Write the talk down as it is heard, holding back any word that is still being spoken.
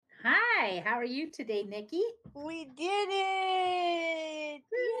Hi, how are you today, Nikki? We did it! Yay!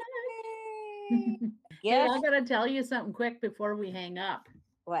 Hey, Guess I gotta tell you something quick before we hang up.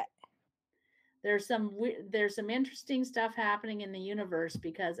 what? There's some interesting stuff happening in the universe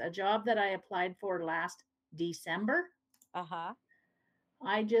because a job that I applied for last December, Uh-huh.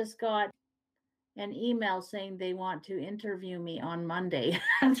 I just got an email saying they want to interview me on Monday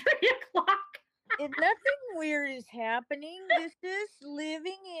at 3 o'clock. Nothing weird is happening. This is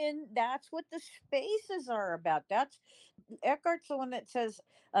living in. That's what the spaces are about. That's Eckhart's the one that says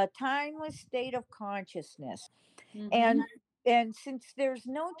a timeless state of consciousness. Mm-hmm. And since there's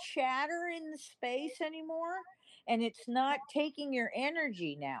no chatter in the space anymore, and it's not taking your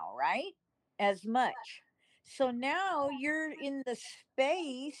energy now, right? As much. So now you're in the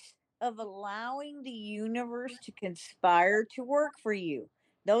space of allowing the universe to conspire to work for you.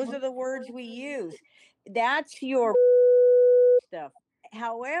 Those are the words we use. That's your stuff.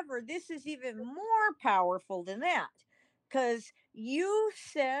 However, this is even more powerful than that because you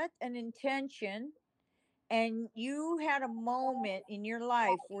set an intention and you had a moment in your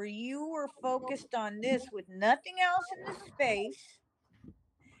life where you were focused on this with nothing else in the space.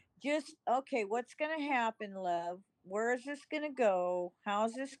 Just, okay, what's going to happen, love? Where is this going to go?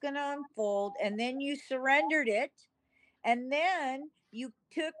 How's this going to unfold? And then you surrendered it. And then you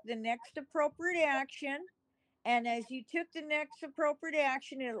took the next appropriate action. And as you took the next appropriate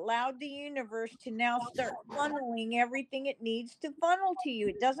action, it allowed the universe to now start funneling everything it needs to funnel to you.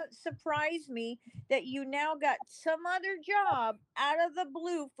 It doesn't surprise me that you now got some other job out of the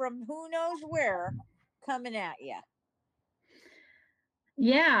blue from who knows where coming at you.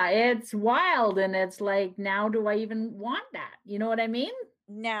 Yeah, it's wild. And it's like, now do I even want that? You know what I mean?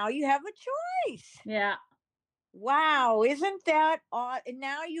 Now you have a choice. Yeah. Wow, isn't that odd? And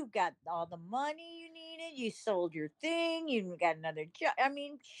now you've got all the money you needed. You sold your thing. You got another job. I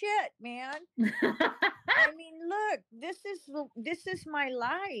mean, shit, man. I mean, look, this is my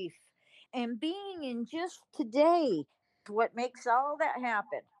life, and being in just today, what makes all that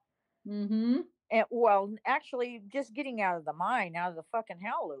happen. Mm-hmm. And well, actually, just getting out of the mind, out of the fucking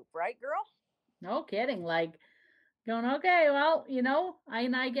hell loop, right, girl? No kidding. Like going, okay, well,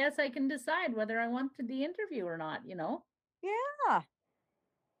 I guess I can decide whether I want to the interview or not. Yeah,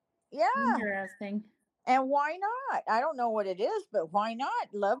 yeah. Interesting. And why not? I don't know what it is, but why not?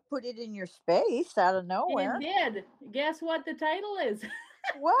 Love put it in your space out of It nowhere. did. Guess what the title is?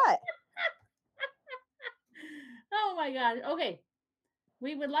 What? Oh my God. Okay.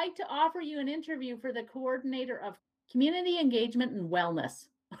 We would like to offer you an interview for the coordinator of community engagement and wellness.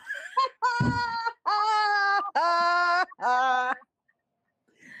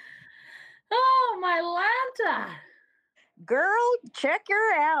 Oh, my Lanta. Girl, check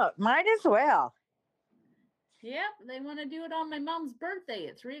her out. Might as well. Yep, they want to do it on my mom's birthday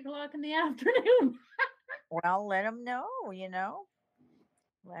at 3 o'clock in the afternoon. Well, let them know, Let Oh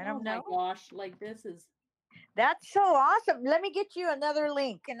them my know. gosh, like this is. That's so awesome. Let me get you another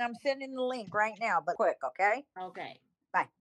link, and I'm sending the link right now, but quick, okay? Okay. Bye.